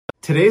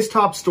Today's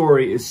top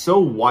story is so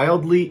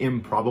wildly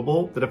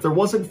improbable that if there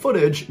wasn't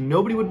footage,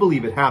 nobody would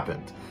believe it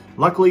happened.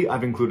 Luckily,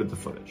 I've included the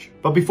footage.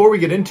 But before we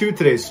get into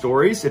today's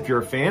stories, if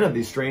you're a fan of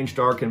the strange,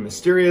 dark, and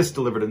mysterious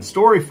delivered in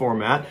story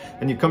format,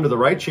 then you've come to the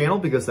right channel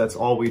because that's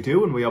all we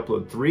do and we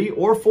upload 3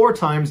 or 4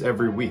 times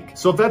every week.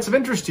 So if that's of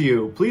interest to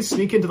you, please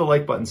sneak into the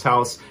like button's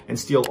house and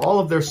steal all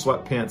of their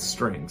sweatpants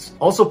strings.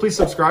 Also, please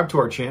subscribe to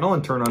our channel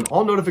and turn on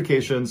all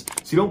notifications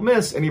so you don't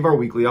miss any of our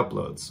weekly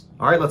uploads.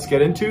 All right, let's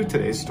get into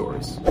today's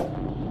stories.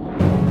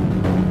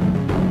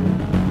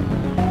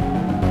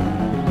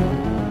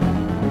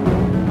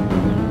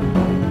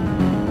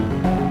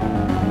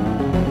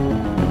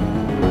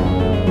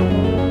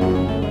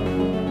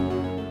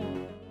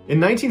 In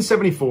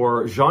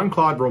 1974,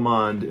 Jean-Claude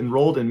Romand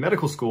enrolled in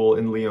medical school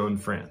in Lyon,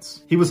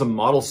 France. He was a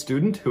model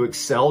student who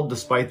excelled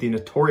despite the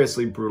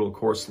notoriously brutal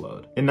course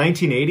load. In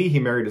 1980, he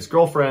married his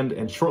girlfriend,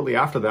 and shortly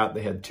after that,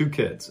 they had 2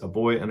 kids, a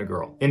boy and a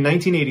girl. In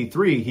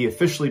 1983, he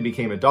officially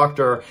became a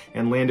doctor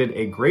and landed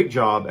a great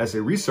job as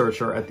a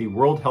researcher at the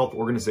World Health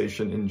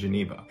Organization in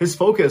Geneva. His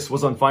focus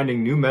was on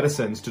finding new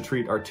medicines to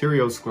treat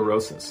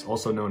arteriosclerosis,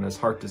 also known as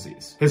heart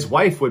disease. His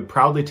wife would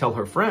proudly tell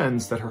her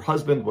friends that her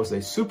husband was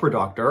a super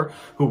doctor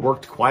who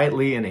worked quietly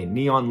in a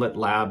neon-lit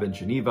lab in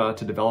Geneva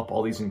to develop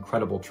all these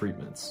incredible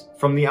treatments.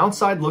 From the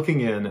outside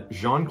looking in,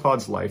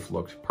 Jean-Claude's life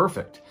looked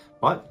perfect.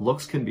 But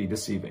looks can be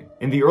deceiving.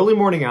 In the early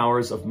morning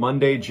hours of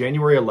Monday,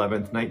 January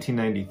 11th,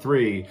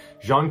 1993,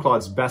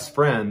 Jean-Claude's best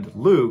friend,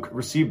 Luc,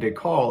 received a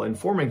call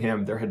informing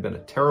him there had been a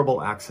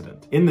terrible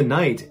accident. In the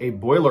night, a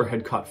boiler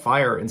had caught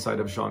fire inside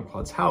of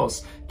Jean-Claude's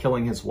house,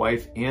 killing his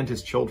wife and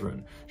his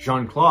children.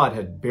 Jean-Claude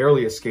had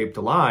barely escaped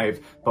alive,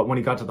 but when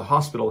he got to the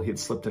hospital, he had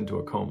slipped into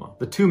a coma.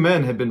 The 2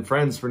 men had been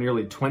friends for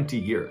nearly 20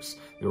 years.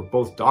 They were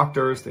both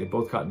doctors, they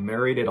both got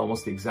married at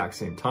almost the exact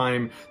same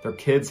time, their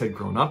kids had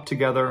grown up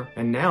together,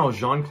 and now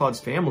Jean-Claude's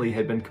family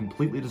had been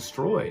completely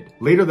destroyed.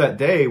 Later that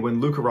day,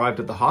 when Luc arrived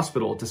at the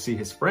hospital to see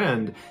his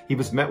friend, he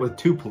was met with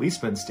 2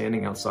 policemen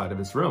standing outside of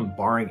his room,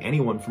 barring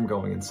anyone from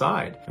going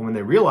inside. And when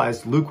they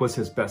realized Luc was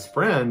his best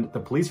friend, the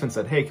policeman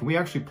said, "Hey, can we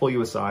actually pull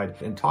you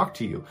aside and talk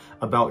to you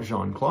about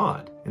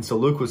Jean-Claude?" And so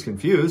Luc was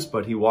confused,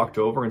 but he walked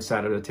over and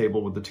sat at a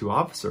table with the 2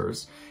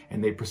 officers,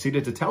 and they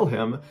proceeded to tell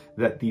him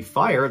that the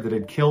fire that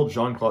had killed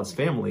Jean-Claude's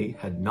family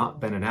had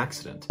not been an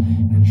accident,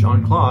 and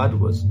Jean-Claude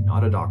was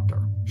not a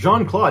doctor.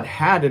 Jean-Claude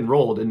had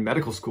enrolled in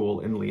medical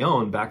school in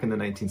Lyon back in the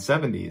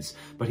 1970s,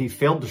 but he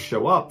failed to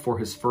show up for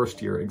his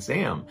first-year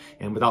exam,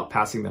 and without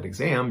passing that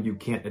exam, you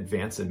can't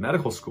advance in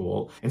medical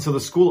school, and so the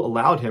school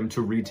allowed him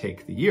to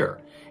retake the year.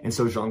 And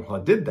so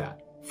Jean-Claude did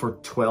that for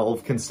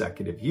 12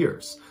 consecutive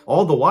years.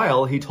 All the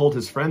while, he told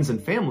his friends and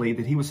family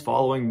that he was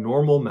following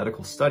normal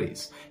medical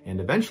studies,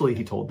 and eventually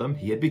he told them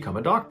he had become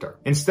a doctor.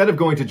 Instead of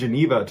going to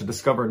Geneva to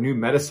discover new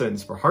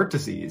medicines for heart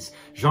disease,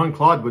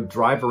 Jean-Claude would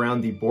drive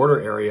around the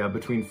border area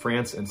between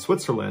France and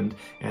Switzerland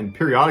and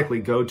periodically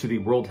go to the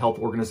World Health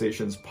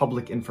Organization's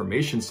Public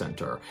Information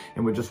Center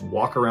and would just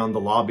walk around the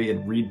lobby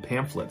and read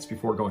pamphlets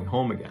before going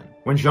home again.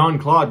 When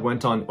Jean-Claude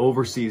went on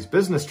overseas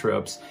business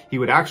trips, he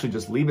would actually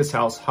just leave his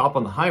house, hop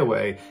on the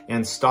highway,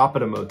 and stop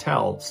at a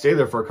motel, stay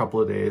there for a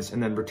couple of days,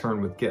 and then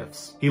return with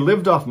gifts. He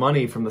lived off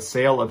money from the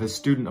sale of his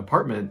student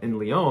apartment in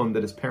Lyon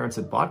that his parents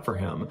had bought for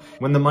him.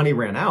 When the money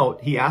ran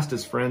out, he asked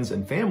his friends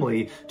and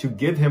family to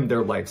give him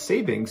their life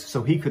savings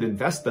so he could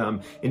invest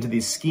them into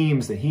these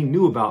schemes that he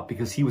knew about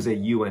because he was a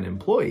UN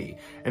employee.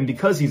 And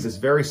because he's this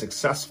very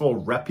successful,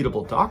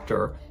 reputable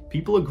doctor,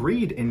 people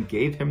agreed and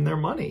gave him their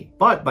money.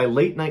 But by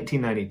late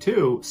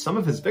 1992, some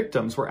of his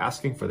victims were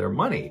asking for their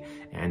money,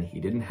 and he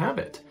didn't have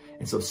it.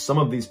 And so some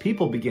of these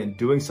people began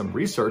doing some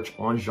research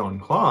on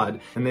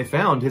Jean-Claude, and they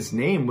found his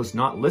name was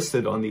not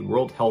listed on the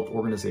World Health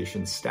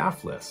Organization's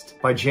staff list.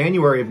 By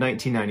January of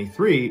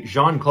 1993,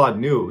 Jean-Claude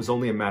knew it was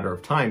only a matter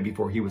of time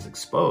before he was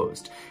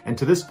exposed. And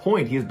to this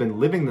point, he has been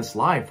living this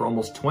life for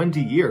almost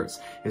 20 years.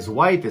 His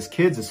wife, his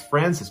kids, his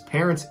friends, his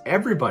parents,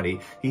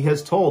 everybody, he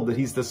has told that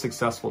he's the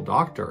successful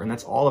doctor, and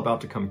that's all about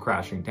to come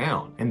crashing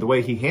down. And the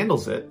way he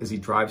handles it is he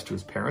drives to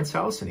his parents'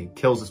 house and he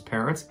kills his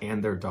parents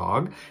and their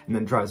dog, and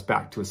then drives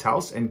back to his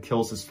house and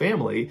kills his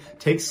family,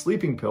 takes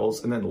sleeping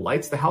pills, and then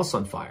lights the house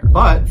on fire.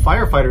 But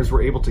firefighters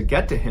were able to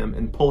get to him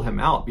and pull him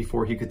out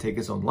before he could take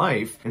his own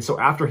life. And so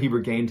after he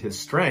regained his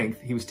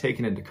strength, he was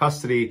taken into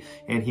custody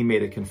and he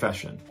made a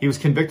confession. He was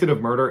convicted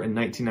of murder in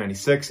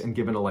 1996 and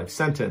given a life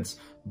sentence.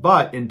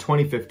 But in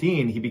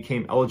 2015, he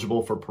became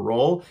eligible for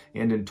parole,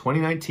 and in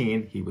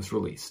 2019, he was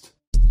released.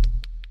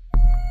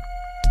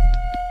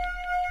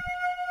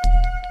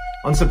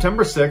 On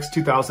September 6,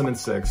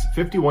 2006,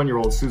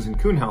 51-year-old Susan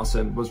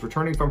Kuhnhausen was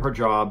returning from her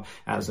job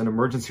as an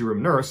emergency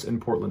room nurse in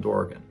Portland,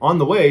 Oregon. On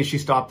the way, she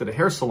stopped at a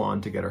hair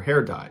salon to get her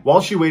hair dyed.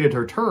 While she waited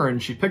her turn,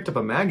 she picked up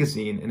a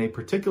magazine and a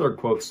particular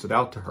quote stood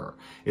out to her.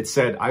 It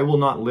said, "I will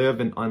not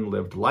live an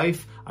unlived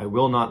life. I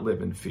will not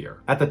live in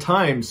fear." At the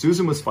time,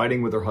 Susan was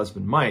fighting with her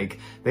husband, Mike.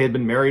 They had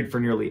been married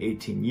for nearly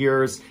 18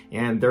 years,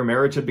 and their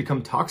marriage had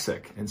become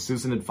toxic, and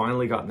Susan had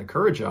finally gotten the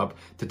courage up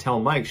to tell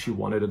Mike she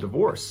wanted a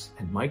divorce,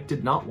 and Mike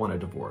did not want a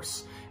divorce.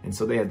 And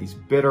so they had these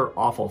bitter,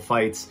 awful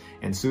fights,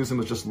 and Susan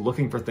was just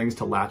looking for things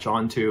to latch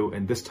onto,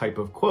 and this type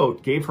of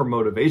quote gave her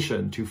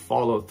motivation to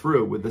follow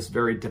through with this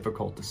very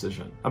difficult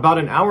decision. About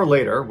an hour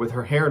later, with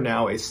her hair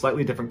now a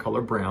slightly different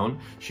color brown,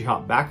 she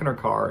hopped back in her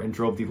car and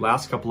drove the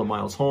last couple of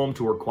miles home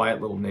to her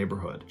quiet little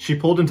neighborhood. She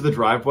pulled into the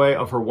driveway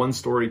of her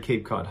one-story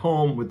Cape Cod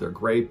home with their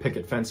gray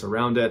picket fence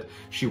around it.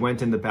 She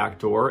went in the back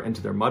door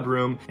into their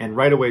mudroom, and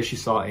right away she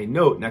saw a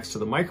note next to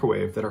the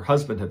microwave that her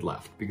husband had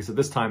left, because at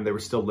this time they were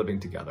still living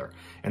together.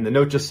 And the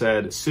note just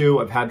said, "Sue,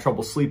 I've had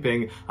trouble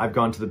sleeping. I've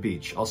gone to the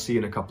beach. I'll see you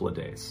in a couple of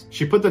days."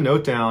 She put the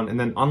note down and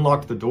then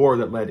unlocked the door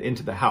that led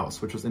into the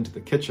house, which was into the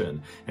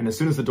kitchen. And as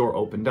soon as the door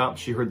opened up,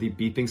 she heard the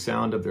beeping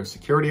sound of their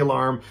security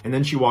alarm. And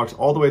then she walked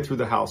all the way through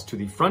the house to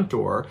the front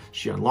door.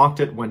 She unlocked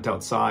it, went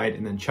outside,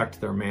 and then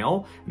checked their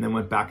mail, and then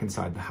went back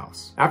inside the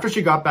house. After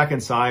she got back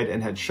inside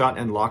and had shut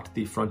and locked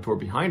the front door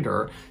behind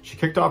her, she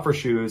kicked off her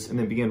shoes and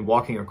then began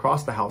walking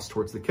across the house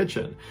towards the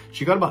kitchen.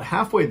 She got about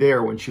halfway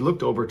there when she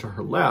looked over to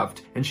her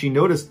left, and she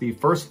noticed the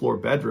first floor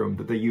bedroom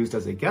that they used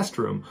as a guest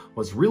room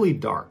was really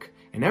dark.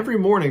 And every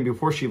morning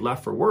before she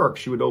left for work,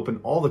 she would open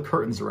all the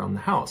curtains around the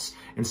house.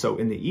 And so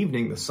in the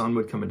evening, the sun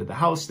would come into the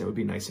house and it would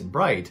be nice and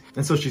bright.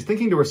 And so she's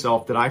thinking to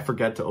herself, did I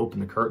forget to open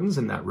the curtains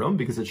in that room?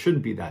 Because it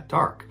shouldn't be that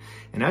dark.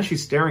 And as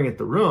she's staring at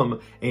the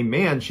room, a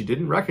man she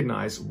didn't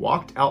recognize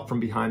walked out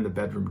from behind the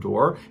bedroom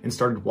door and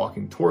started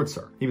walking towards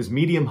her. He was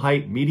medium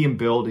height, medium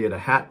build. He had a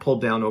hat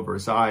pulled down over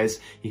his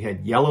eyes. He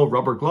had yellow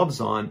rubber gloves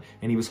on,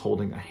 and he was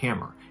holding a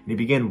hammer. And he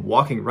began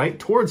walking right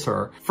towards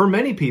her. For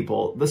many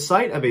people, the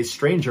sight of a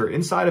stranger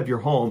inside of your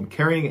home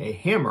carrying a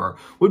hammer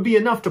would be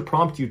enough to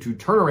prompt you to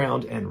turn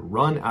around and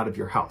run out of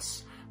your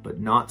house. But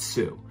not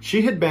Sue.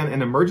 She had been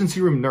an emergency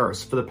room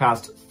nurse for the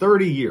past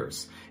 30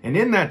 years. And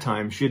in that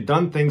time, she had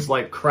done things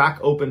like crack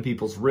open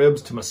people's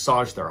ribs to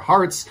massage their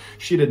hearts.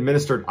 She had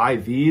administered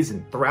IVs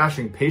and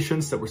thrashing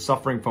patients that were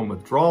suffering from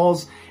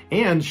withdrawals.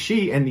 And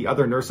she and the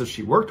other nurses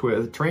she worked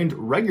with trained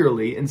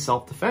regularly in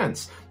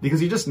self-defense,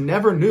 because you just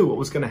never knew what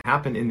was going to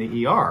happen in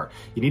the ER.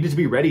 You needed to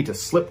be ready to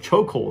slip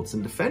chokeholds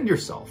and defend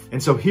yourself.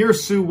 And so here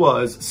Sue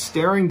was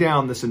staring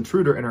down this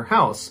intruder in her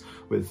house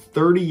with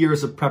 30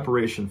 years of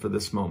preparation for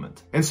this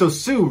moment. And so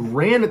Sue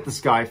ran at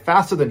this guy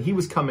faster than he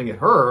was coming at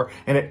her,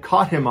 and it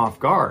caught him off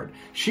guard.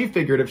 She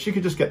figured if she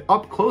could just get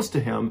up close to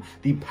him,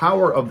 the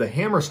power of the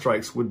hammer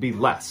strikes would be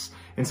less.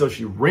 And so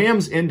she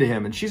rams into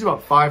him, and she's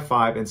about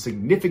 5'5" and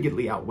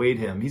significantly outweighed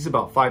him. He's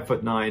about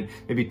 5'9",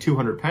 maybe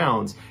 200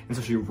 pounds. And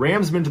so she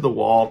rams him into the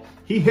wall.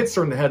 He hits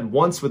her in the head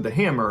once with the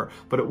hammer,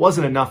 but it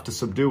wasn't enough to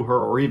subdue her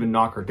or even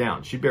knock her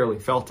down. She barely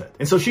felt it.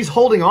 And so she's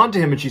holding on to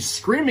him and she's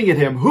screaming at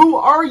him, "Who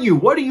are you?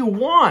 What do you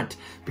want?"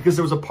 Because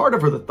there was a part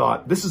of her that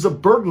thought, this is a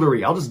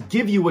burglary. I'll just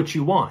give you what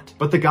you want.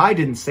 But the guy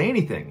didn't say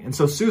anything. And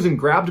so Susan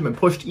grabbed him and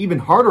pushed even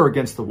harder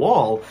against the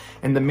wall.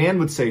 And the man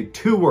would say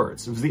 2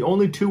 words. It was the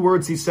only 2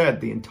 words he said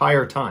the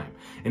entire time.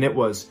 And it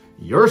was,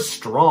 "You're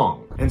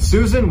strong." And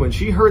Susan, when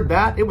she heard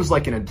that, it was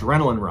like an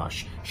adrenaline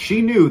rush.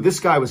 She knew this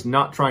guy was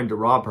not trying to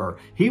rob her.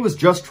 He was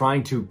just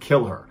trying to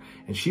kill her.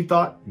 And she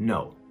thought,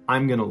 no,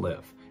 I'm gonna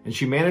live. And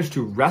she managed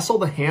to wrestle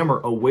the hammer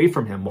away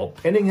from him while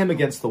pinning him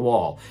against the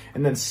wall,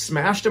 and then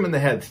smashed him in the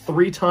head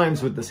 3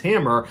 times with this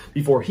hammer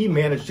before he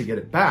managed to get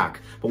it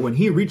back. But when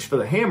he reached for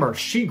the hammer,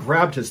 she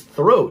grabbed his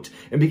throat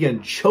and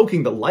began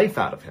choking the life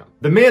out of him.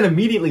 The man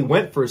immediately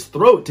went for his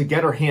throat to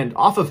get her hand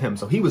off of him,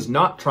 so he was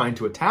not trying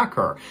to attack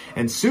her.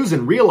 And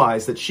Susan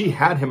realized that she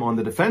had him on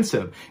the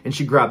defensive, and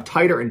she grabbed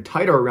tighter and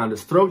tighter around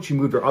his throat. She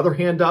moved her other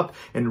hand up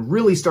and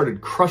really started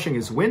crushing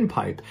his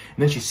windpipe.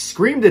 And then she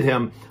screamed at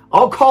him,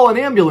 "I'll call an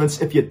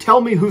ambulance if you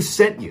tell me who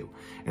sent you."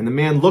 And the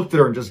man looked at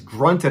her and just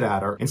grunted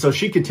at her. And so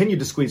she continued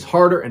to squeeze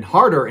harder and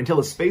harder until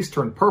his face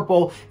turned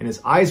purple and his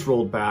eyes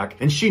rolled back.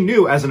 And she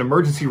knew as an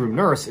emergency room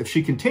nurse, if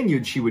she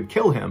continued, she would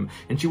kill him.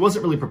 And she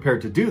wasn't really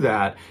prepared to do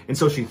that. And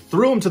so she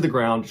threw him to the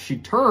ground. She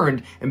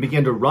turned and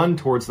began to run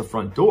towards the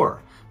front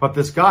door. But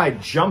this guy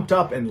jumped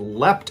up and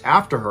leapt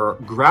after her,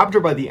 grabbed her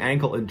by the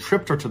ankle, and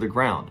tripped her to the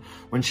ground.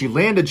 When she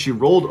landed, she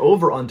rolled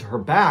over onto her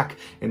back,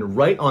 and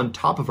right on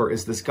top of her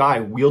is this guy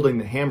wielding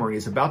the hammer, and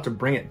he's about to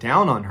bring it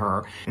down on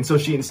her. And so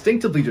she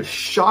instinctively just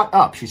shot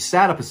up. She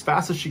sat up as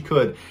fast as she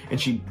could, and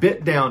she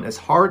bit down as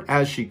hard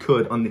as she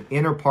could on the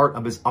inner part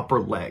of his upper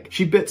leg.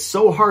 She bit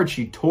so hard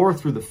she tore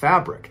through the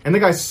fabric. And the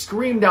guy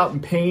screamed out in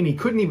pain. He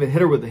couldn't even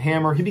hit her with the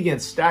hammer. He began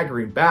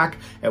staggering back,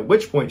 at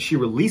which point she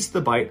released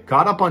the bite,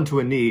 got up onto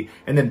a knee,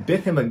 and then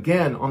bit him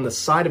again on the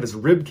side of his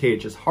rib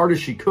cage as hard as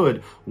she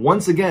could,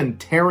 once again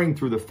tearing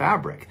through the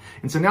fabric.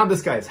 And so now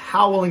this guy is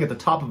howling at the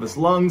top of his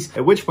lungs,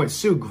 at which point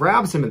Sue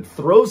grabs him and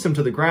throws him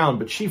to the ground,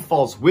 but she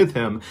falls with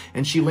him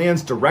and she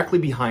lands directly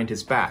behind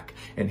his back.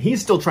 And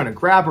he's still trying to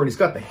grab her, and he's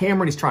got the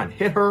hammer and he's trying to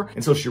hit her.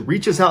 And so she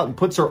reaches out and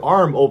puts her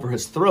arm over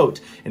his throat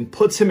and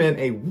puts him in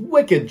a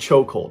wicked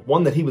chokehold,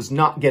 one that he was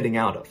not getting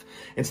out of.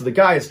 And so the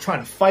guy is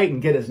trying to fight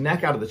and get his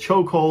neck out of the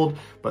chokehold,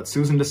 but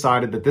Susan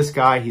decided that this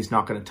guy, he's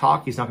not going to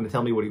talk, he's not going to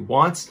tell me what he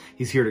wants,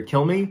 he's here to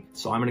kill me,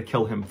 so I'm going to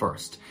kill him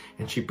first.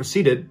 And she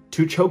proceeded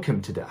to choke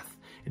him to death.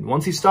 And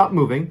once he stopped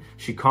moving,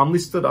 she calmly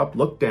stood up,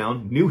 looked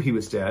down, knew he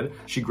was dead.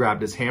 She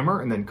grabbed his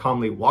hammer and then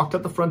calmly walked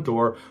out the front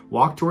door,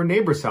 walked to her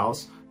neighbor's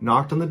house,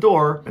 knocked on the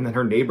door, and then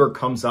her neighbor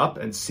comes up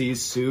and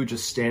sees Sue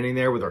just standing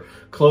there with her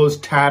clothes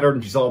tattered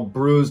and she's all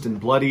bruised and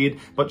bloodied,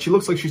 but she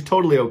looks like she's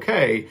totally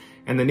okay.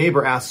 And the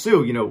neighbor asks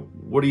Sue,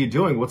 what are you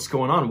doing? What's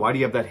going on? Why do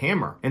you have that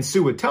hammer? And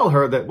Sue would tell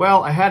her that,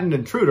 well, I had an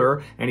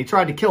intruder and he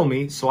tried to kill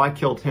me, so I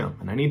killed him.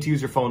 And I need to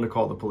use your phone to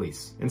call the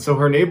police. And so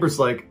her neighbor's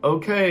like,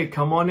 okay,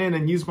 come on in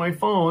and use my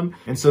phone.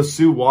 And so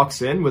Sue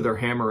walks in with her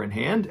hammer in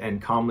hand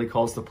and calmly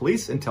calls the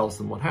police and tells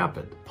them what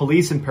happened.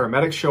 Police and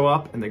paramedics show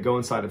up and they go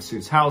inside of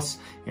Sue's house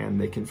and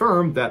they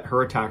confirm that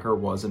her attacker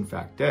was in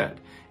fact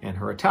dead. And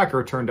her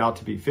attacker turned out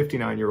to be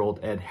 59-year-old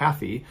Ed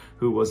Haffey,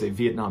 who was a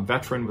Vietnam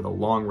veteran with a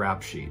long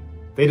rap sheet.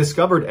 They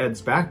discovered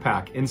Ed's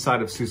backpack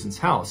inside of Susan's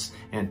house,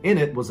 and in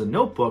it was a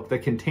notebook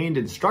that contained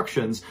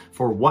instructions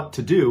for what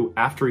to do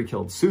after he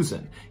killed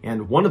Susan.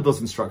 And one of those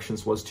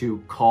instructions was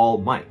to call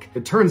Mike.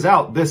 It turns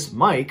out this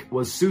Mike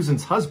was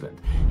Susan's husband.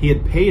 He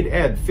had paid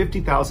Ed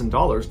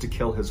 $50,000 to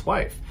kill his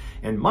wife.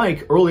 And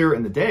Mike, earlier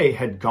in the day,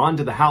 had gone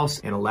to the house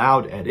and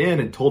allowed Ed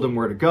in and told him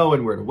where to go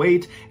and where to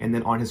wait. And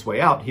then on his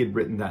way out, he had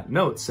written that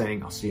note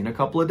saying, I'll see you in a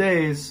couple of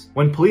days.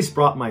 When police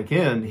brought Mike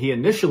in, he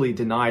initially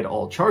denied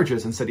all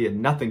charges and said he had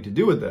nothing to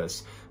do with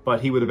this,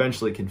 but he would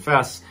eventually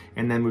confess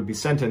and then would be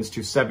sentenced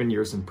to 7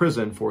 years in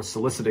prison for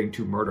soliciting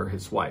to murder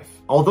his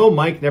wife. Although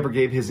Mike never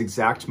gave his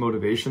exact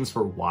motivations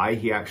for why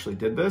he actually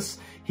did this,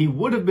 he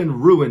would have been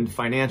ruined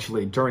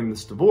financially during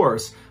this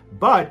divorce,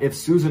 but if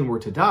Susan were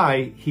to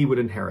die, he would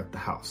inherit the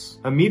house.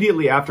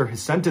 Immediately after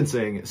his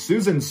sentencing,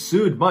 Susan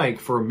sued Mike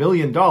for $1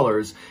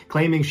 million,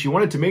 claiming she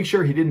wanted to make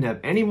sure he didn't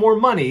have any more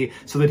money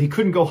so that he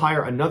couldn't go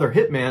hire another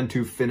hitman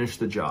to finish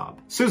the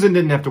job. Susan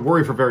didn't have to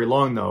worry for very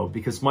long though,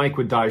 because Mike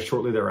would die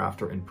shortly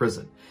thereafter in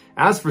prison.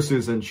 As for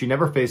Susan, she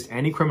never faced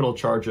any criminal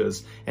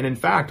charges and in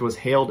fact was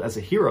hailed as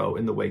a hero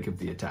in the wake of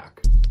the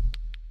attack.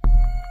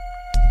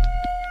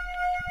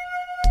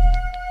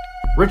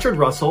 Richard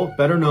Russell,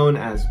 better known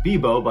as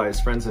Bebo by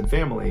his friends and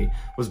family,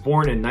 was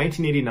born in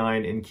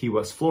 1989 in Key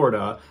West,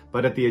 Florida,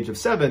 but at the age of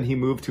 7, he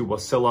moved to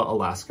Wasilla,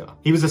 Alaska.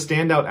 He was a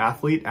standout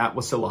athlete at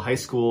Wasilla High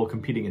School,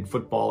 competing in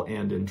football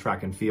and in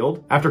track and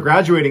field. After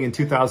graduating in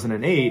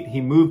 2008, he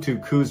moved to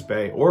Coos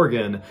Bay,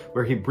 Oregon,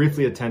 where he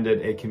briefly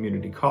attended a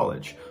community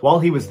college.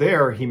 While he was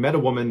there, he met a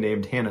woman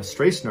named Hannah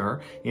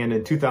Strassner, and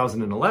in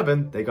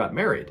 2011, they got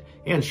married.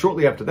 And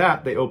shortly after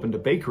that, they opened a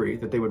bakery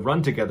that they would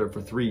run together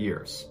for 3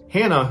 years.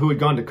 Hannah, who had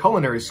gone to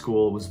culinary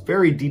school, was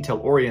very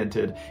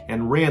detail-oriented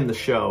and ran the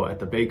show at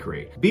the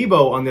bakery.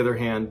 Bebo, on the other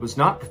hand, was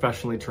not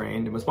professionally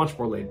trained and was much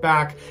more laid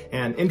back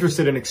and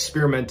interested in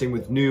experimenting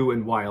with new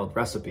and wild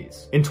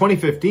recipes. In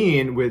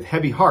 2015, with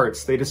heavy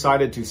hearts, they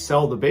decided to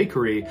sell the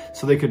bakery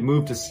so they could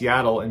move to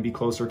Seattle and be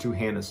closer to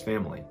Hannah's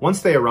family.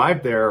 Once they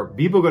arrived there,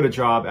 Bebo got a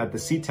job at the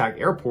SeaTac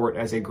airport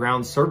as a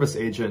ground service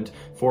agent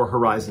for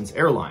Horizons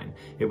Airline.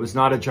 It was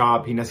not a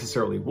job he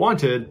necessarily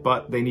wanted,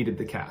 but they needed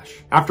the cash.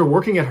 After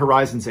working at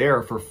Horizons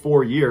Air for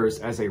 4 years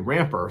as a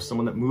ramper,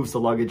 someone that moves the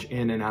luggage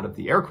in and out of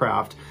the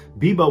aircraft,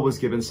 Bebo was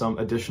given some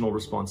additional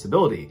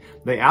responsibility.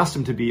 They asked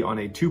him to be on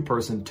a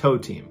 2-person tow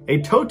team.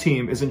 A tow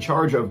team is in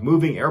charge of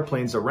moving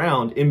airplanes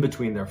around in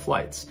between their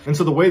flights. And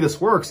so the way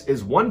this works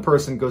is one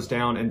person goes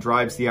down and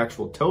drives the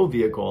actual tow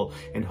vehicle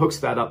and hooks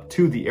that up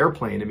to the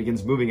airplane and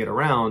begins moving it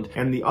around,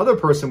 and the other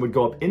person would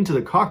go up into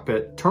the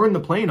cockpit, turn the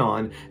plane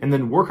on, and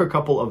then work a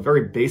couple of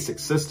very basic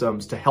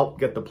systems to help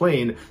get the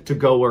plane to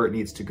go where it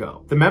needs to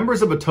go. The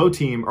members of a tow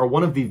team are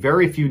one of the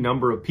very few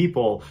number of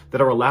people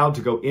that are allowed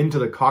to go into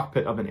the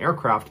cockpit of an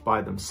aircraft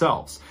by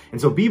themselves. And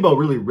so Bebo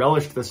really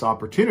relished this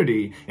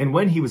opportunity, and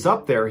when he was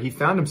up there, he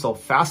found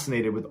himself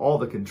fascinated with all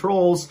the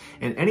controls,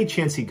 and any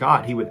chance he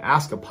got, he would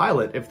ask a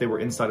pilot if they were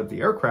inside of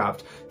the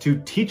aircraft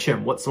to teach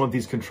him what some of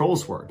these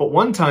controls were. But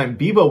one time,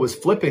 Bebo was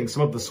flipping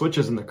some of the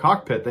switches in the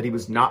cockpit that he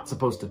was not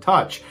supposed to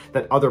touch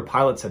that other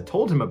pilots had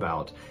told him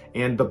about,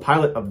 and the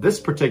pilot of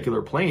this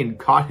particular plane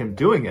caught him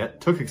doing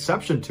it, took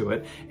exception to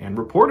it, and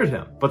reported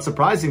him. But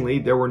surprisingly,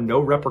 there were no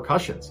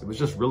repercussions. It was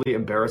just really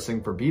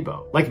embarrassing for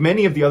Bebo. Like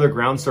many of the other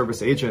ground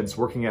service agents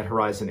working at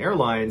Horizon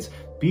Airlines,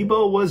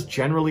 Bebo was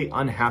generally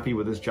unhappy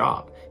with his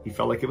job. He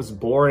felt like it was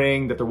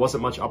boring, that there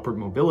wasn't much upward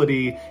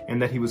mobility, and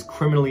that he was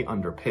criminally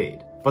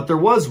underpaid. But there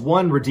was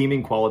one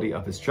redeeming quality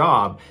of his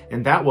job,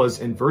 and that was,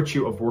 in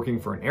virtue of working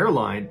for an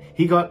airline,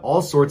 he got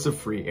all sorts of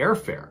free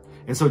airfare.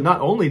 And so not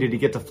only did he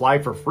get to fly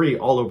for free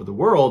all over the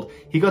world,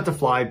 he got to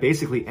fly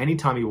basically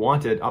anytime he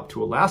wanted up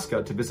to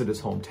Alaska to visit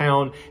his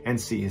hometown and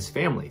see his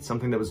family,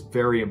 something that was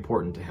very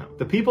important to him.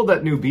 The people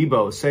that knew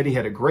Bebo said he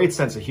had a great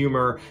sense of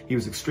humor, he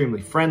was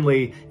extremely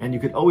friendly, and you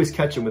could always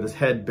catch him with his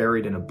head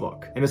buried in a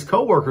book. And his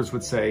coworkers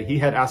would say he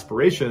had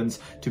aspirations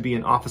to be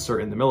an officer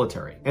in the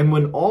military. And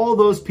when all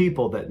those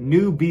people that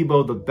knew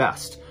Bebo the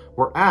best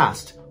were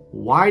asked,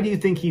 why do you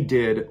think he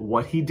did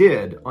what he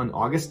did on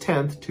August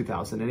 10th,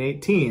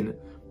 2018,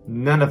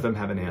 none of them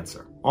have an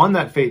answer. On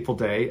that fateful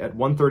day, at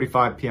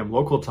 1:35 p.m.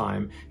 local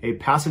time, a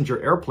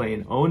passenger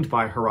airplane owned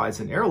by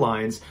Horizon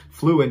Airlines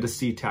flew into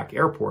SeaTac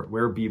Airport,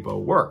 where Bibo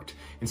worked.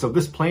 And so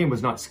this plane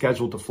was not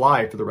scheduled to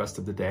fly for the rest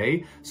of the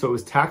day, so it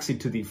was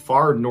taxied to the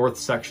far north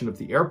section of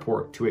the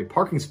airport to a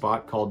parking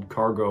spot called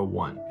Cargo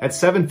 1. At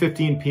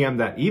 7:15 p.m.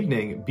 that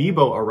evening,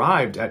 Bibo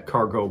arrived at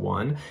Cargo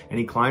 1, and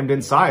he climbed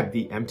inside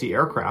the empty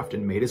aircraft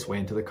and made his way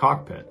into the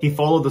cockpit. He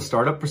followed the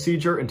startup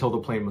procedure until the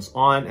plane was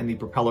on and the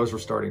propellers were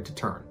starting to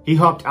turn. He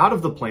hopped out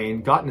of the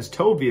plane, got in his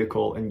tow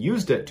vehicle, and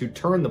used it to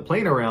turn the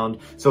plane around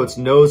so its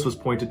nose was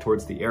pointed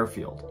towards the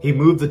airfield. He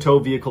moved the tow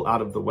vehicle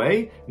out of the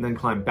way and then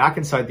climbed back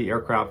inside the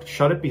aircraft,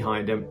 shut it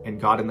behind him,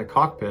 and got in the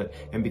cockpit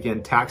and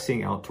began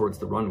taxiing out towards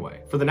the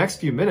runway. For the next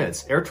few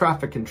minutes, air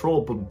traffic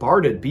control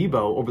bombarded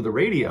Bibo over the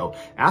radio,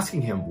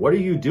 asking him, "What are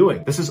you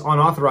doing? This is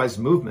unauthorized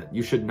movement.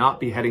 You should not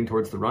be heading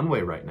towards the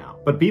runway right now."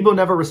 But Bibo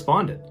never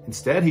responded.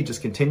 Instead, he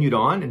just continued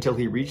on until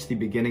he reached the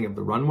beginning of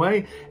the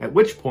runway, at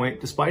which point,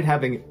 despite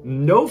having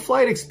no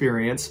flight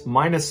experience,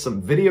 minus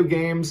some video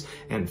games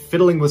and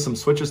fiddling with some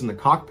switches in the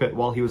cockpit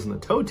while he was in the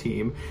tow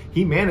team,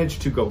 he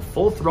managed to go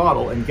full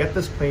throttle and get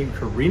this plane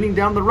careening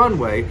down the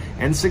runway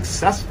and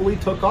successfully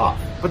took off.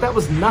 But that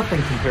was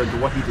nothing compared to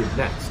what he did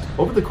next.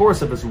 Over the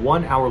course of his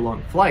 1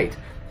 hour-long flight,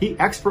 he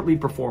expertly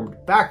performed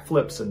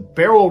backflips and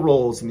barrel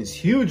rolls and these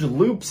huge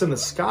loops in the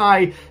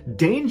sky,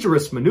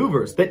 dangerous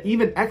maneuvers that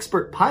even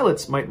expert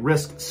pilots might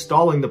risk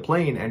stalling the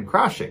plane and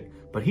crashing.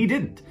 But he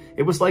didn't.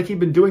 It was like he'd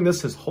been doing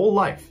this his whole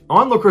life.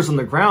 Onlookers on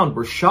the ground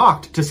were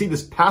shocked to see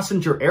this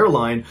passenger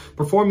airline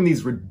performing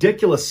these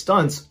ridiculous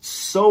stunts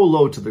so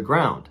low to the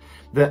ground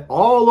that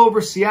all over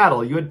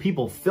Seattle, you had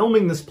people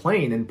filming this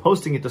plane and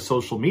posting it to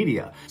social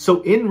media.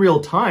 So in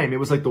real time, it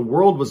was like the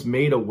world was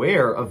made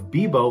aware of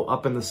Bibo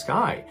up in the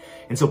sky.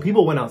 And so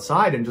people went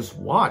outside and just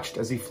watched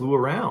as he flew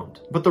around.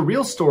 But the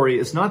real story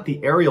is not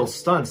the aerial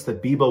stunts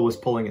that Bibo was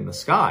pulling in the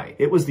sky.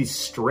 It was the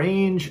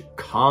strange,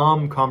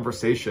 calm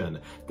conversation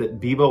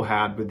that Bibo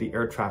had with the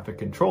air traffic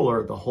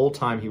controller the whole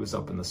time he was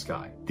up in the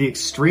sky. The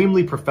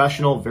extremely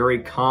professional, very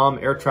calm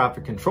air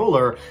traffic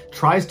controller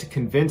tries to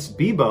convince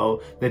Bibo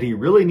that he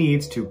really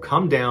needs to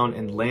come down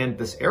and land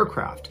this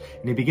aircraft.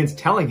 And he begins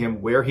telling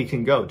him where he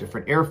can go,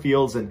 different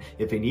airfields, and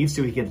if he needs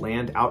to, he can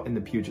land out in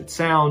the Puget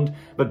Sound.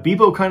 But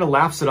Bibo kind of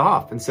laughs it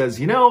off and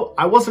says,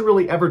 I wasn't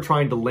really ever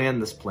trying to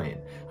land this plane.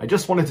 I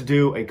just wanted to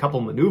do a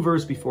couple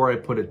maneuvers before I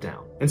put it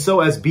down. And so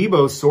as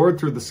Bibo soared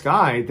through the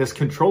sky, this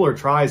controller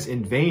tries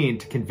in vain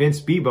to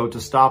convince Bibo to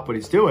stop what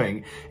he's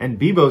doing. And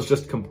Bibo's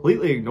just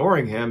completely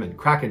ignoring him and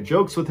cracking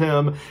jokes with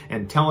him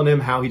and telling him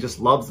how he just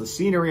loves the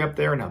scenery up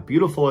there and how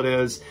beautiful it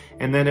is.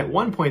 And then at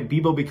one point,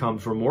 Bibo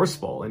becomes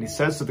remorseful and he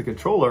says to the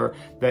controller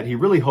that he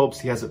really hopes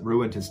he hasn't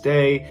ruined his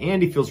day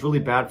and he feels really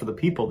bad for the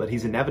people that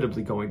he's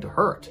inevitably going to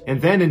hurt.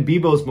 And then in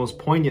Bibo's most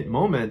poignant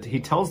moment, he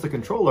tells the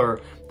controller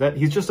that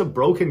he's just a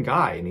broken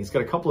guy and he's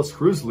got a couple of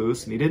screws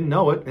loose and he didn't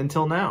know it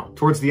until now.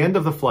 Towards the end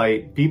of the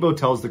flight, Bibo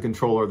tells the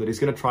controller that he's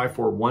going to try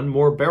for one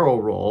more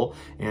barrel roll,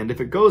 and if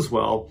it goes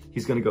well,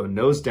 he's going to go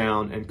nose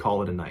down and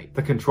call it a night.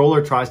 The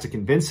controller tries to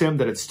convince him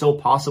that it's still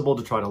possible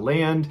to try to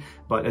land,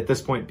 but at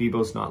this point,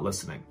 Bibo's not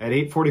listening. At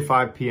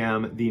 8:45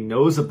 p.m., the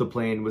nose of the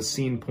plane was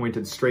seen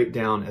pointed straight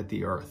down at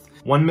the earth.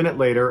 1 minute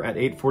later, at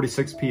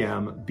 8:46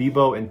 p.m.,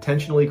 Bibo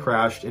intentionally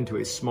crashed into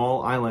a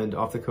small island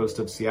off the coast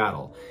of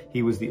Seattle.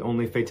 He was the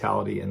only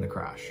fatality in the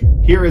crash.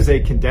 Here is a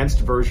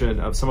condensed version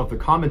of some of the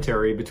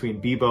commentary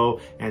between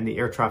Bibo and the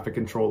air traffic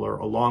controller,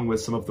 along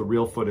with some of the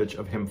real footage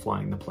of him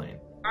flying the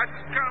plane. I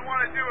just kind of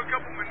want to do a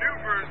couple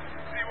maneuvers,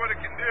 see what it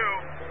can do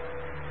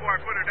before I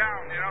put her down,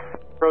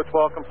 Approach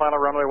welcome, final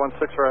runway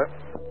 16 right.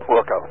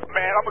 Welcome.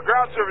 Man, I'm a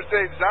ground service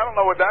agent. I don't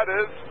know what that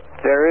is.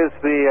 There is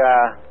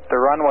the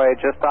runway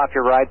just off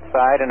your right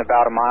side in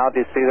about a mile. Do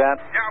you see that?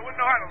 Yeah, I wouldn't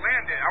know how to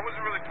land it. I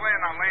wasn't really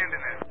planning on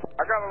landing it.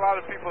 I got a lot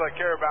of people that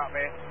care about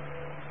me,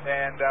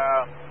 and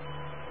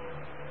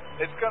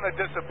it's going to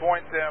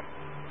disappoint them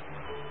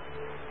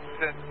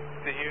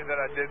to hear that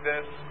I did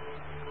this.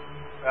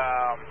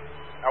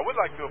 I would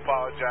like to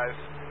apologize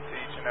to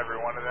each and every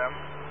one of them.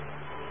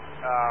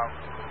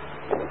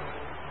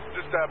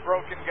 Just a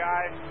broken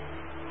guy.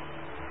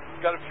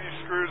 Got a few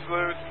screws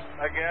loose,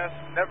 I guess.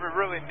 Never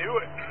really knew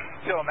it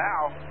until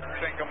now. I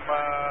think I'm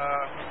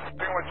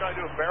gonna try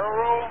to do a barrel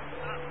roll,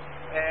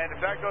 and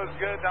if that goes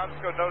good, I'll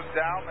just go nose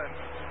down and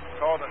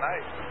call it a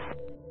night.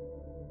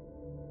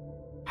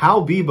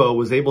 How Bibo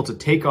was able to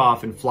take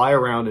off and fly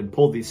around and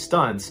pull these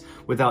stunts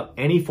without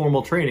any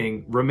formal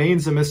training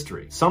remains a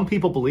mystery. Some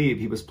people believe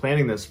he was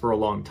planning this for a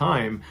long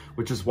time,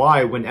 which is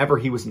why whenever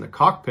he was in the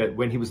cockpit,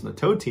 when he was in the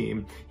tow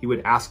team, he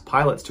would ask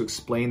pilots to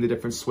explain the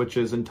different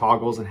switches and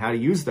toggles and how to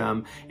use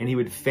them, and he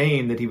would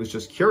feign that he was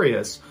just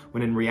curious,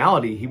 when in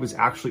reality he was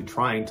actually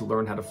trying to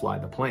learn how to fly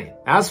the plane.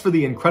 As for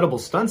the incredible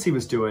stunts he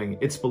was doing,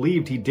 it's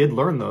believed he did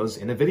learn those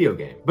in a video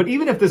game. But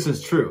even if this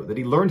is true, that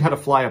he learned how to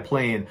fly a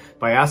plane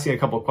by asking a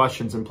couple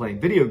questions and playing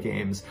video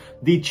games,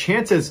 the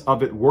chances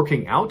of it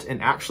working out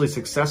and actually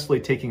successfully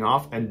taking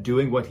off and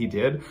doing what he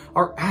did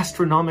are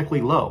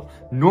astronomically low.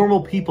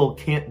 Normal people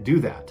can't do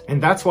that.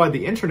 And that's why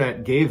the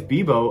internet gave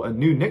Bibo a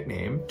new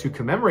nickname to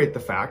commemorate the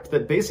fact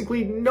that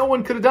basically no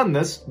one could have done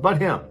this but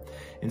him.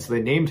 And so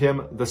they named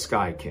him the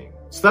Sky King.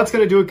 So that's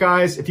going to do it,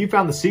 guys. If you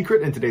found the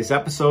secret in today's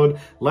episode,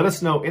 let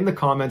us know in the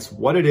comments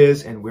what it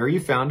is and where you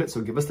found it.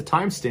 So give us the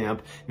timestamp.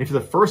 And if you're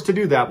the first to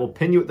do that, we'll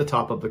pin you at the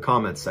top of the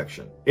comments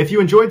section. If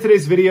you enjoyed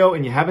today's video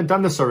and you haven't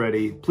done this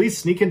already, please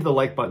sneak into the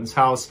like button's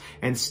house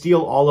and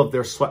steal all of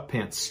their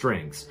sweatpants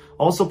strings.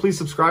 Also, please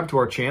subscribe to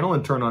our channel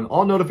and turn on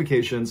all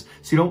notifications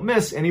so you don't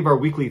miss any of our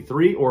weekly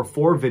 3 or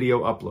 4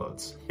 video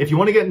uploads. If you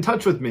want to get in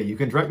touch with me, you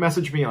can direct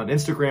message me on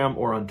Instagram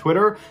or on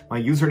Twitter.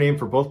 My username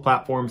for both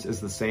platforms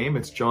is the same.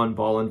 It's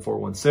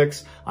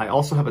JohnBallin416. I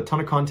also have a ton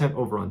of content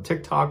over on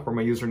TikTok where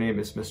my username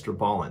is Mr.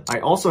 Ballin.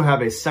 I also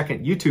have a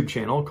second YouTube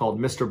channel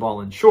called Mr.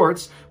 Ballin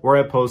Shorts where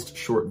I post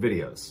short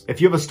videos. If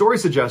you have a story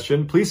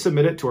suggestion, please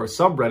submit it to our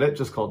subreddit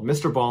just called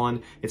Mr.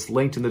 Ballin. It's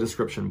linked in the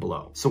description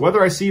below. So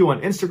whether I see you on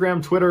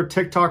Instagram, Twitter,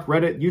 TikTok,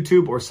 Reddit,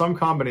 YouTube, or some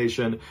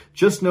combination,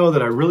 just know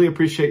that I really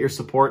appreciate your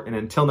support, and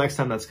until next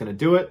time that's going to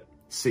do it,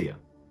 see ya.